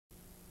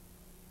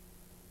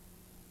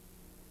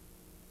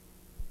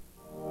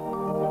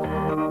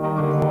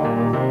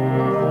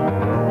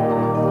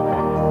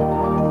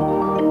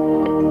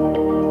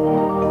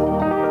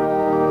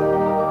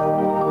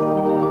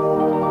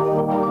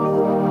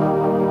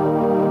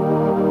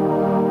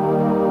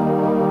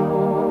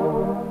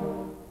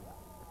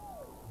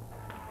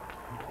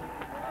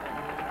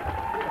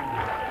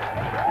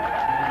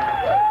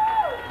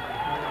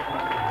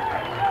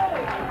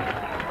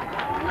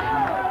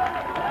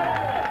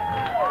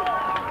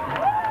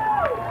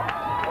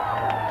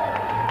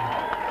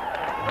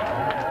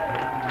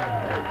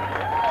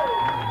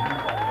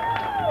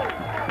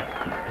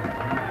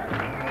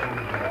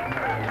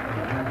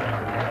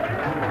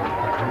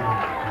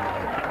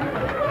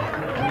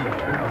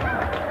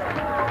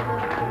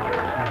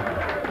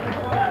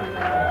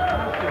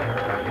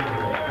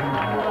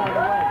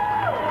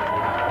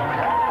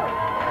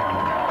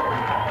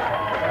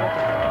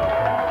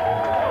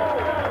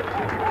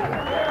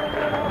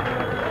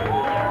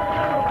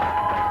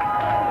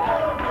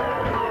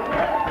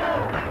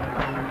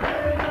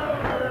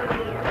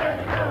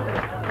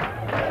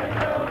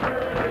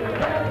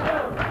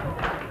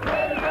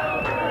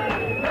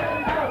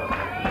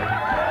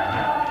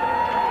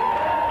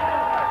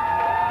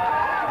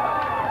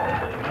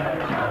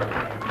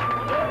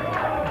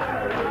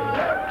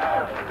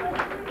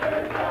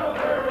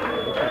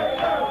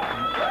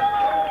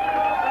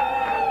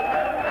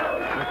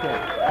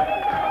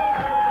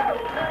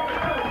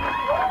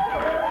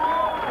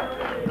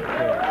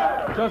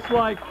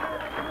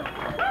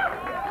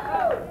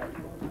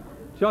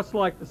just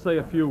like to say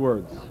a few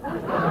words.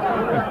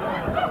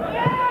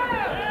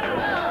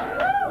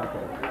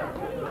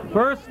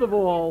 First of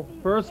all,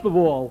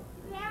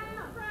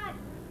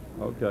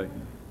 okay,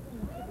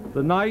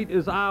 the night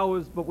is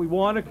ours, but we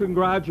want to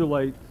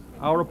congratulate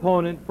our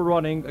opponent for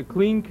running a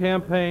clean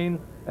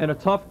campaign and a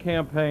tough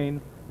campaign,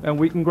 and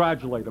we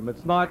congratulate him.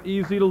 It's not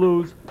easy to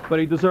lose, but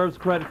he deserves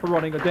credit for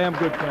running a damn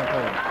good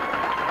campaign.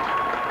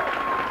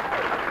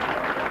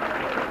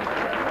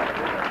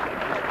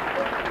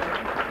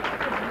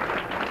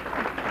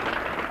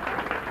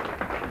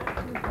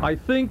 I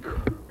think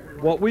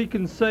what we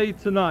can say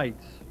tonight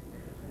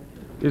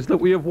is that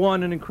we have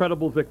won an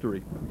incredible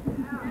victory.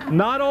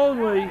 Not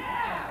only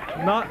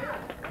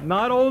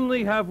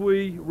have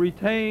we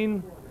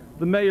retained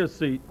the mayor's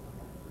seat,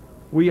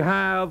 we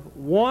have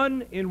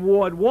won in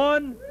Ward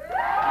 1,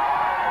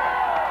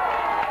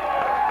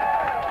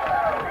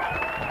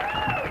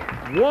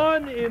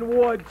 one in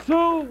Ward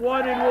 2,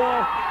 one in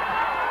Ward...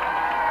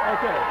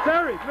 Okay,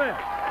 Terry, come here.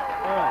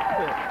 All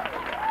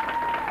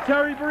right,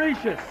 Terry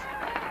Bericius.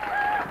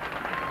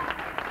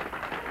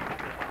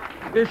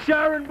 Is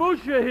Sharon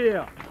Boucher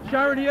here?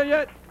 Sharon here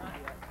yet?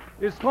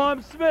 Is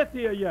Tom Smith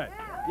here yet?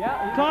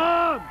 Yeah.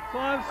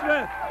 Tom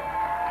Smith.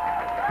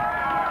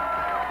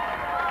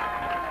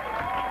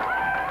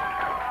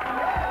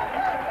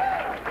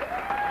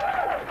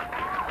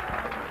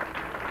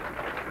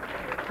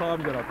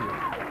 Tom, get up here.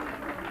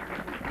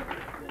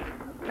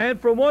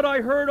 And from what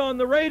I heard on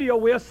the radio,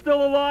 we are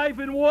still alive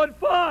in Ward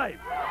 5.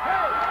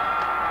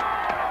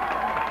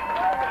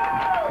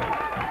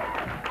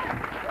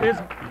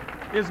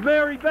 Is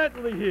Mary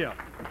Bentley here?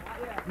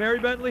 Mary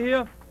Bentley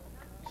here?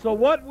 So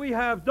what we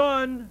have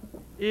done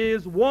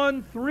is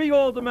won 3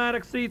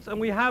 aldermanic seats, and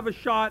we have a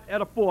shot at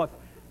a 4th.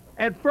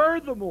 And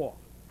furthermore,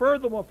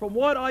 from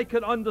what I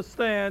can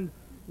understand,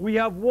 we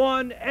have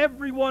won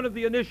every one of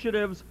the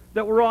initiatives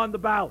that were on the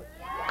ballot.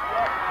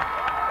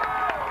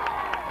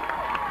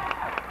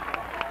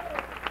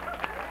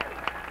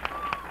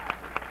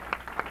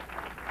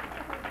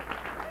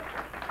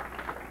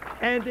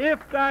 And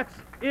if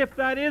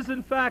that is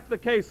in fact the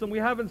case, and we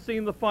haven't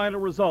seen the final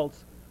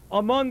results,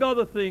 among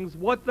other things,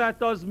 what that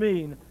does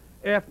mean,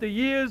 after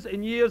years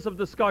and years of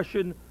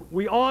discussion,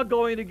 we are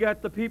going to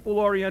get the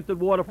people-oriented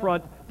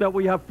waterfront that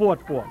we have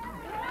fought for.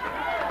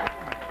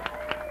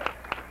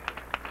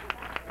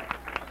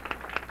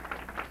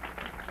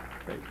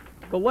 Okay.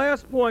 The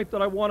last point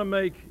that I want to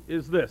make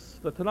is this: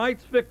 that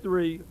tonight's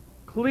victory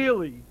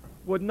clearly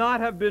would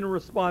not have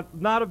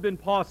been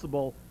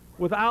possible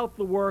without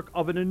the work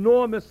of an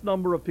enormous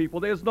number of people.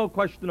 There's no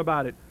question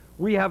about it.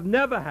 We have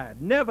never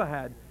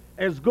had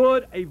as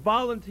good a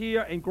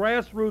volunteer and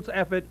grassroots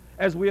effort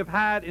as we have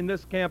had in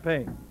this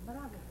campaign.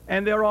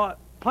 And there are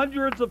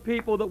hundreds of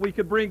people that we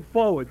could bring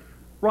forward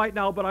right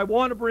now, but I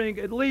want to bring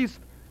at least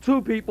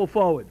 2 people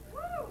forward.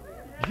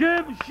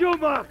 Jim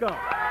Schumacher.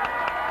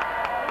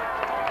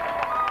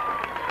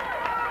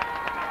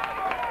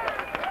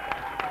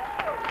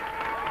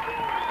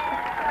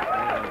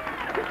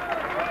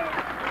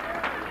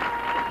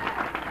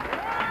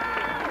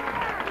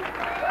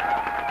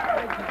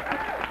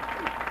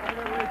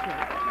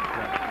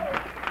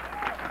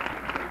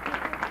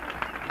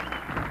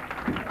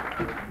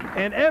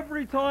 And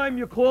every time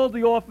you called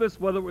the office,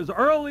 whether it was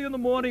early in the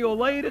morning or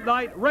late at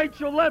night,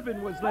 Rachel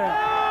Levin was there.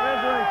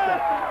 There's Rachel.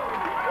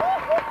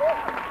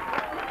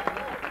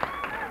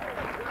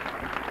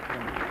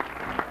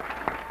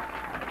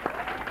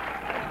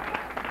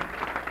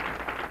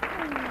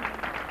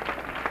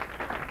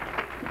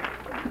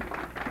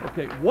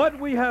 Okay, what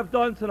we have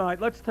done tonight,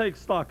 let's take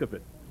stock of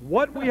it.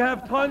 What we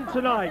have done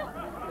tonight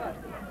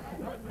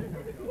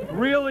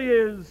really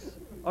is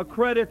a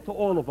credit to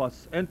all of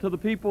us and to the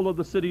people of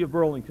the city of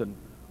Burlington.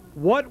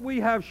 What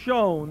we have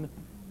shown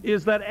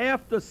is that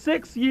after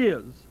 6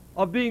 years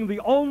of being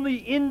the only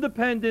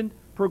independent,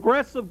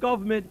 progressive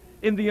government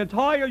in the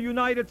entire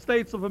United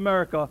States of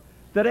America,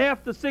 that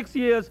after 6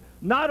 years,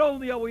 not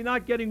only are we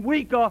not getting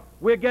weaker,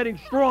 we're getting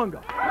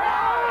stronger.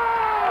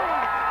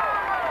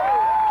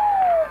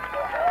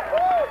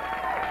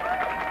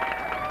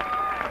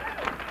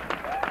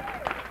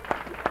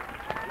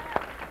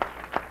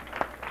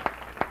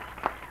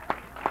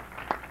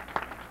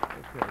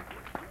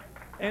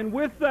 And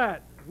with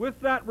that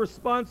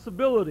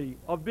responsibility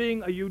of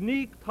being a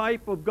unique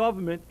type of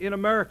government in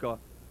America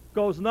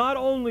goes not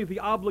only the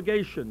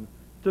obligation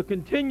to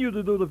continue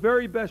to do the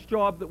very best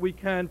job that we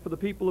can for the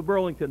people of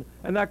Burlington,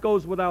 and that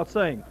goes without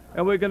saying,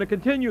 and we're going to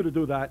continue to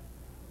do that,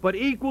 but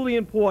equally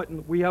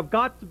important, we have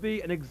got to be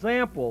an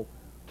example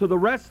to the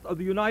rest of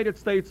the United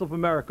States of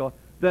America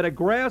that a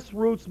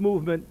grassroots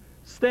movement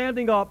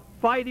standing up,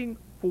 fighting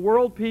for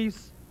world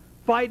peace,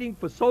 fighting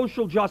for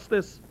social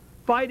justice,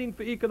 fighting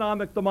for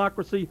economic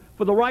democracy,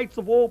 for the rights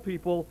of all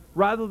people,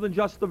 rather than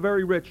just the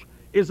very rich,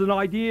 is an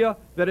idea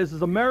that is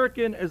as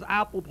American as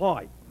apple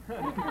pie.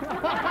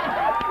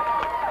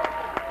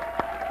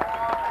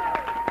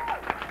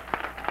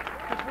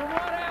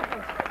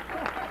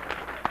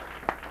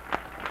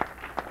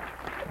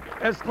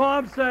 As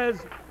Tom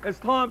says, as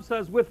Tom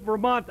says, with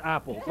Vermont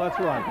apples. That's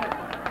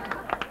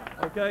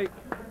right. Okay?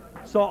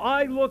 So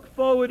I look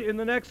forward in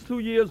the next 2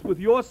 years with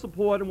your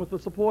support and with the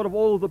support of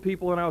all of the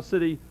people in our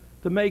city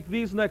to make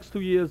these next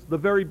 2 years the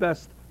very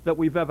best that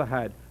we've ever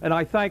had. And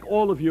I thank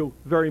all of you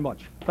very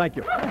much. Thank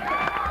you.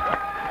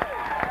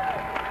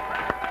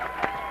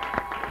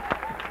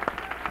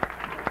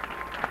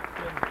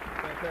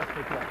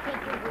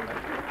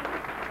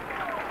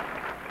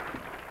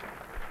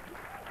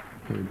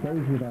 It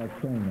goes without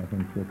saying, I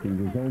think, that the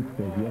results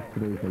of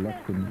yesterday's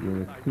election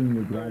were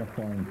extremely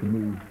gratifying to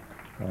me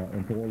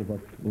and to all of us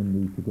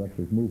in the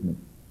progressive movement.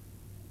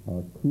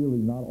 Clearly,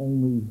 not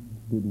only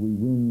did we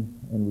win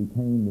and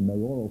retain the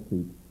mayoral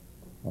seat,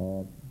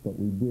 but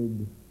we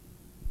did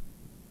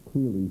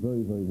clearly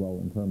very, very well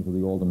in terms of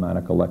the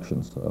aldermanic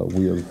elections.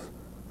 We have,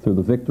 through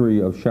the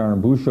victory of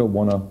Sharon Boucher,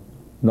 won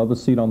another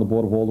seat on the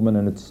Board of Aldermen,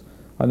 and it's,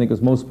 I think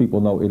as most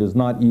people know, it is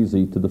not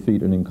easy to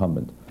defeat an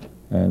incumbent.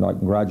 And I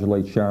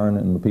congratulate Sharon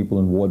and the people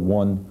in Ward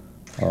 1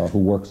 who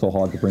worked so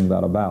hard to bring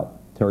that about.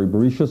 Terry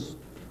Bericius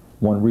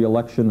won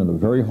re-election in a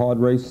very hard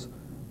race.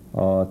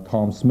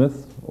 Tom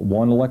Smith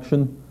won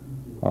election.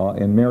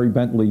 And Mary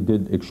Bentley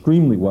did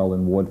extremely well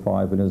in Ward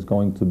 5 and is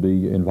going to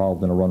be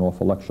involved in a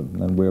runoff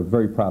election. And we're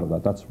very proud of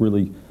that. That's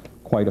really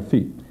quite a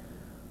feat.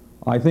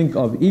 I think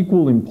of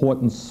equal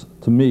importance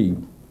to me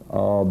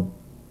from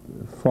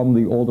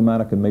the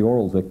aldermanic and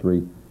mayoral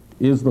victory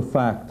is the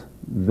fact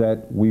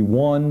that we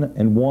won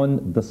and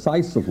won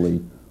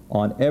decisively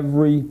on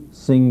every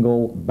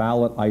single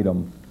ballot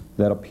item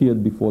that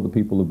appeared before the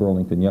people of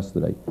Burlington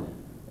yesterday.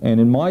 And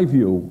in my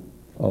view,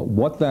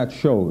 what that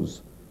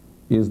shows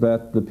is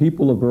that the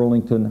people of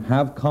Burlington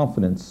have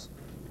confidence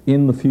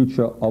in the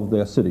future of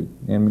their city.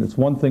 And it's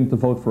one thing to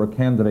vote for a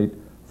candidate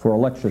for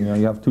election. You know,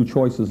 you have two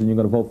choices and you're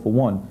going to vote for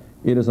one.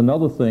 It is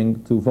another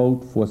thing to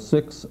vote for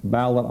 6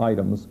 ballot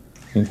items,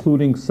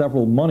 including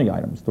several money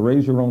items, to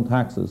raise your own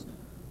taxes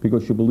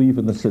because you believe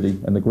in the city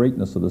and the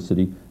greatness of the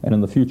city and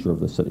in the future of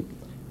the city.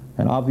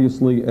 And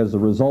obviously, as a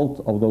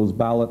result of those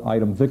ballot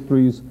item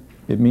victories,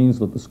 it means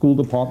that the school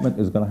department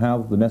is going to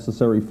have the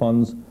necessary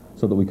funds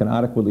so that we can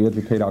adequately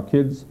educate our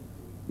kids.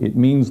 It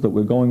means that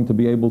we're going to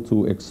be able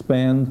to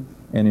expand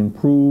and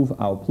improve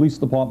our police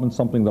department,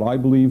 something that I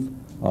believe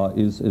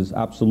is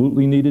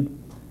absolutely needed.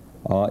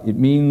 It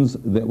means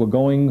that we're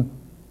going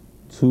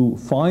to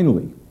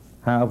finally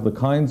have the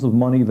kinds of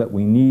money that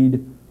we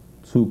need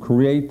to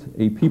create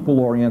a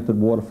people-oriented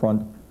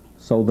waterfront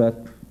so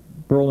that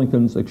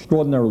Burlington's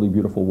extraordinarily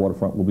beautiful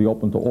waterfront will be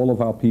open to all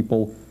of our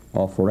people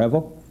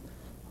forever.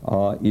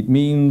 It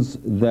means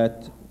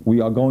that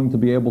we are going to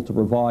be able to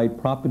provide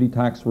property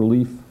tax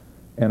relief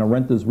and a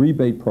renter's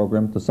rebate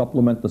program to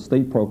supplement the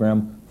state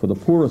program for the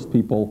poorest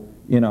people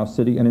in our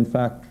city, and in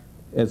fact,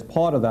 as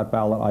part of that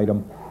ballot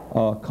item,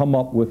 come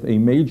up with a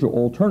major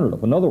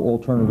alternative, another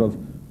alternative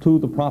to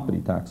the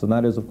property tax, and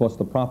that is, of course,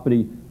 the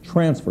property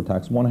transfer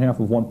tax, 1/2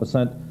 of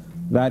 1%.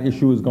 That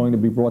issue is going to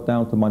be brought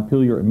down to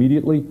Montpelier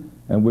immediately,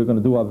 and we're going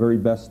to do our very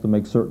best to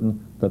make certain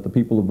that the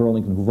people of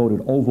Burlington who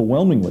voted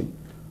overwhelmingly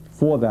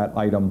for that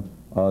item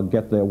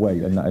get their way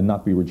and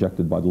not be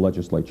rejected by the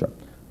legislature.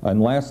 And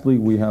lastly,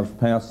 we have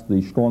passed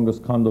the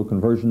strongest condo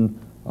conversion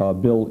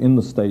bill in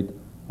the state,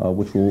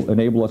 which will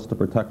enable us to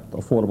protect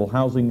affordable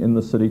housing in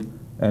the city,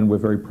 and we're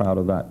very proud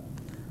of that.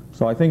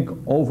 So I think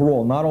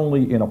overall, not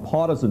only in a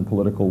partisan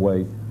political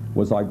way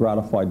was I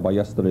gratified by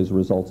yesterday's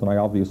results, and I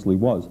obviously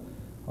was,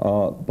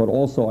 but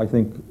also I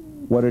think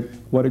what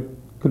it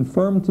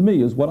confirmed to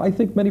me is what I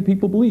think many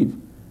people believe,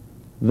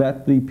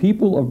 that the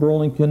people of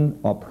Burlington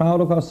are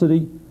proud of our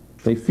city,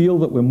 they feel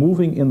that we're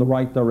moving in the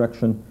right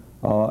direction,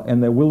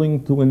 and they're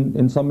willing to,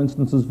 in some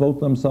instances, vote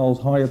themselves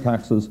higher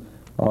taxes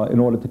in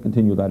order to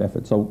continue that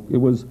effort. So it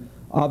was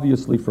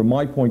obviously, from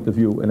my point of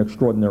view, an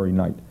extraordinary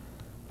night.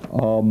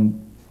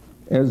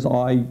 As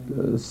I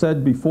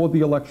said before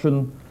the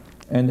election,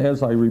 and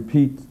as I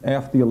repeat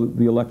after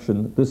the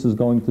election, this is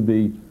going to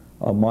be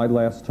my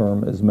last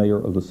term as mayor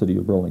of the city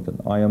of Burlington.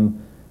 I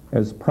am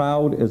as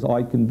proud as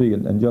I can be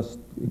and just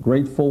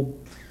grateful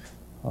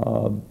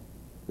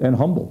and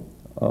humble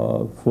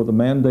for the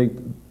mandate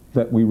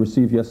that we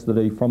received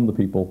yesterday from the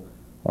people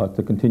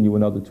to continue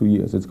another 2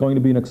 years. It's going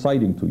to be an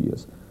exciting 2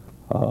 years.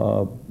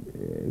 A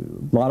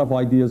lot of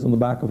ideas in the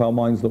back of our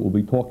minds that we'll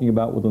be talking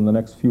about within the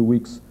next few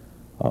weeks.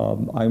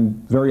 I'm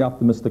very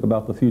optimistic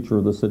about the future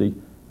of the city,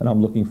 and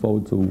I'm looking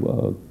forward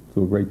to a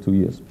great 2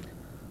 years.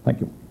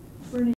 Thank you.